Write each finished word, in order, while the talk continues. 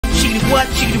what,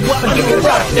 under the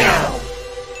rock now.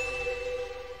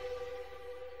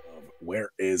 Where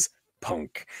is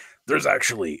Punk? There's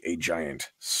actually a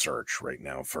giant search right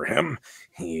now for him.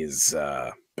 He's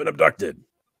been abducted.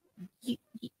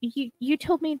 You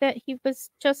told me that he was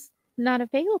just not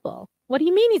available. What do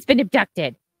you mean he's been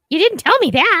abducted? You didn't tell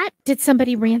me that. Did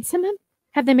somebody ransom him?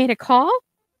 Have they made a call?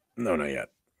 No, not yet.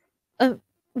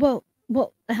 Well,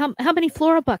 how many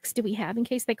Floral bucks do we have in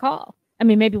case they call? I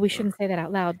mean, maybe we shouldn't say that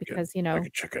out loud because, you know. I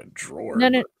could check a drawer.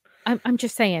 No. I'm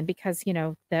just saying because, you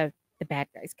know, the bad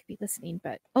guys could be listening.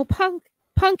 But, oh, Punk,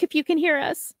 if you can hear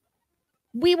us,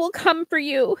 we will come for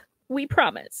you. We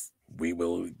promise. We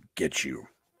will get you.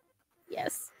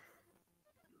 Yes.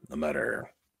 No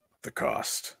matter the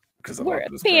cost. Because of we're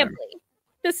Optimus a family. Prime.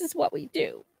 This is what we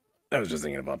do. I was just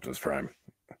thinking of Optimus Prime.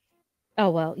 Oh,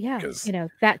 well, yeah, you know,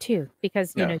 that too,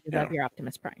 because, you know, you love your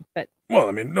Optimus Prime, but... Well,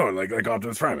 I mean, no, like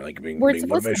Optimus Prime, like being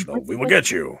motivational. We will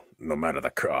get you, no matter the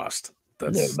cost.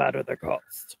 No matter the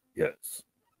cost, yes.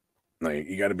 No,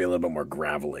 you got to be a little bit more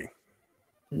gravelly.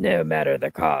 No matter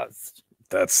the cost.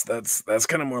 That's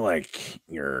kind of more like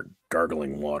you're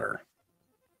gargling water.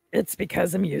 It's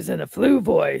because I'm using a flu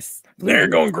voice. There,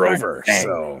 going Grover.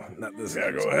 So, not this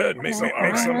guy. Go ahead,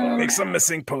 make some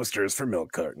missing posters for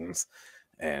milk cartons.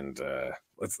 And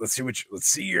let's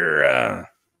see your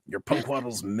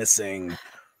Punkwaddle's missing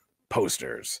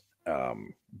posters.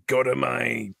 Go to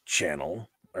my channel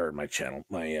what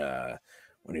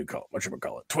do you call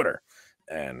it? Twitter,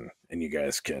 and you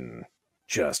guys can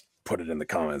just put it in the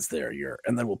comments there.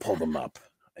 And then we'll pull them up.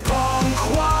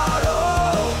 Punkwaddle,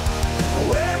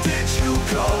 where did you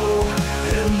go?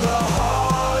 In the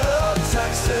heart of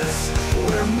Texas,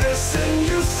 we're missing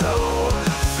you so.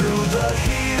 Through the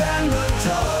heat and the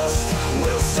dust,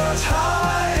 we'll search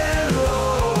high and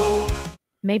low.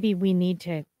 Maybe we need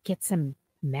to get some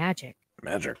magic.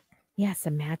 Magic? Yeah,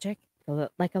 some magic.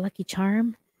 Like a lucky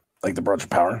charm. Like the brooch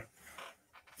of power?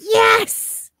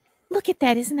 Yes! Look at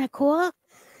that. Isn't that cool?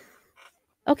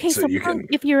 Okay, so Punk,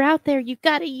 if you're out there, you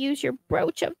got to use your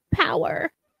brooch of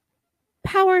power.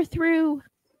 Power through.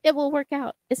 It will work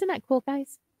out. Isn't that cool,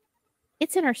 guys?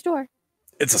 It's in our store.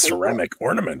 It's a ceramic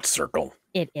ornament circle.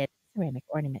 It is a ceramic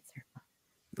ornament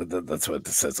circle. That's what it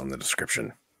says on the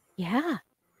description. Yeah.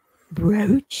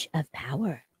 Brooch of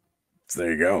power. So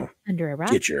there you go. Under a rock.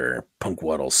 Get your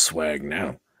Punkwaddle swag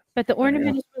now. But the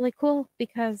ornament is really cool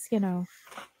because, you know,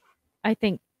 I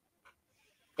think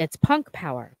it's punk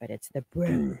power, but it's the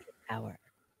brooch of power.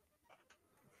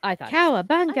 I thought.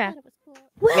 Cowabunga. Cool.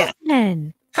 Well,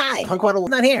 hi, Punkwaddle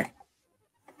not here.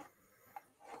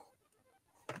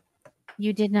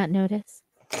 You did not notice?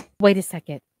 Wait a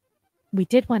second. We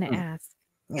did want to ask.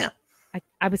 Yeah.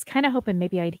 I was kind of hoping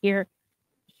maybe I'd hear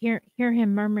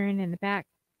him murmuring in the back.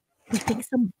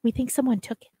 We think someone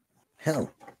took him. Who?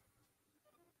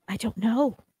 I don't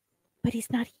know, but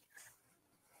he's not here.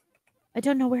 I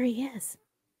don't know where he is.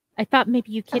 I thought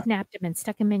maybe you kidnapped him and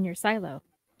stuck him in your silo.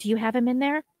 Do you have him in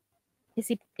there? Is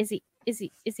he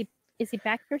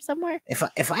back here somewhere?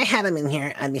 If I had him in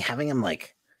here, I'd be having him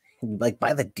like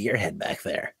by the deer head back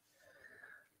there.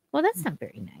 Well, that's not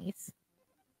very nice.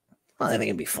 Well, I think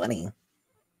it'd be funny.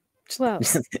 Well,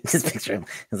 just picture him,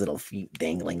 his little feet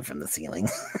dangling from the ceiling.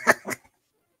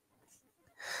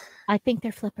 I think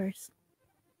they're flippers.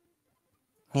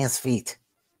 He has feet.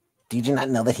 Did you not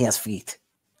know that he has feet?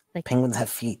 Like penguins have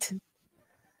feet.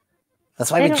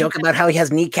 That's why we joke about how he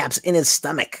has kneecaps in his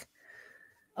stomach.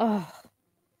 Oh,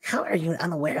 how are you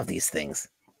unaware of these things?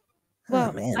 Well,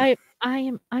 oh, man.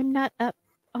 I'm not up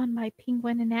on my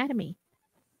penguin anatomy.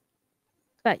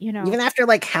 But, you know, even after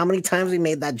like how many times we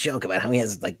made that joke about how he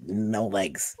has like no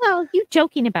legs. Well, you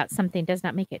joking about something does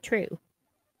not make it true.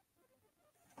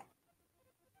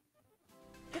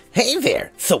 Hey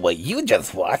there! So what you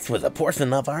just watched was a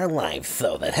portion of our live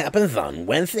show that happens on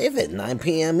Wednesdays at 9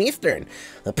 p.m. Eastern.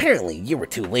 Apparently you were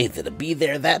too lazy to be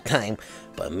there that time,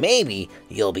 but maybe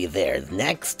you'll be there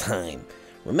next time.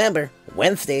 Remember,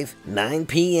 Wednesdays, 9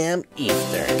 p.m.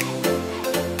 Eastern.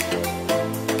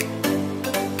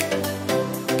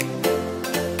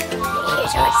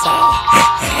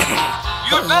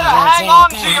 You'd better hang on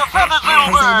to your feathers,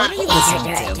 little bird.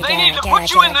 They need to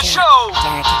put you in the show.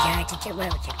 What?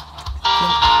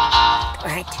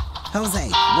 Jose,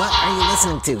 what are you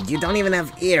listening to? You don't even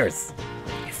have ears.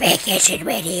 Vacation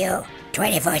Radio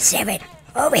 24/7.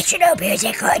 Original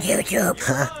music on YouTube.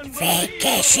 Huh?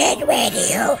 Vacation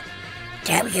Radio.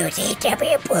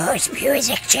 WDW Blues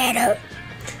Music Channel.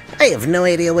 I have no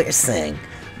idea what you're saying.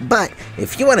 But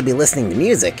if you want to be listening to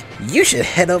music, you should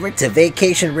head over to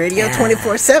Vacation Radio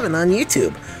 24/7 on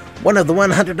YouTube, one of the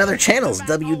 100 other channels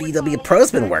WDW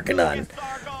Pro's been working on.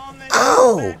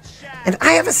 Oh, And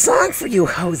I have a song for you,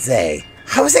 Jose.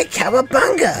 Jose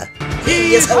Cowabunga.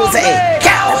 He is Jose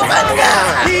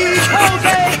Cowabunga. He's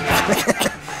Jose.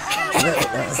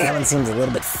 That one seems a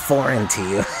little bit foreign to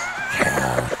you.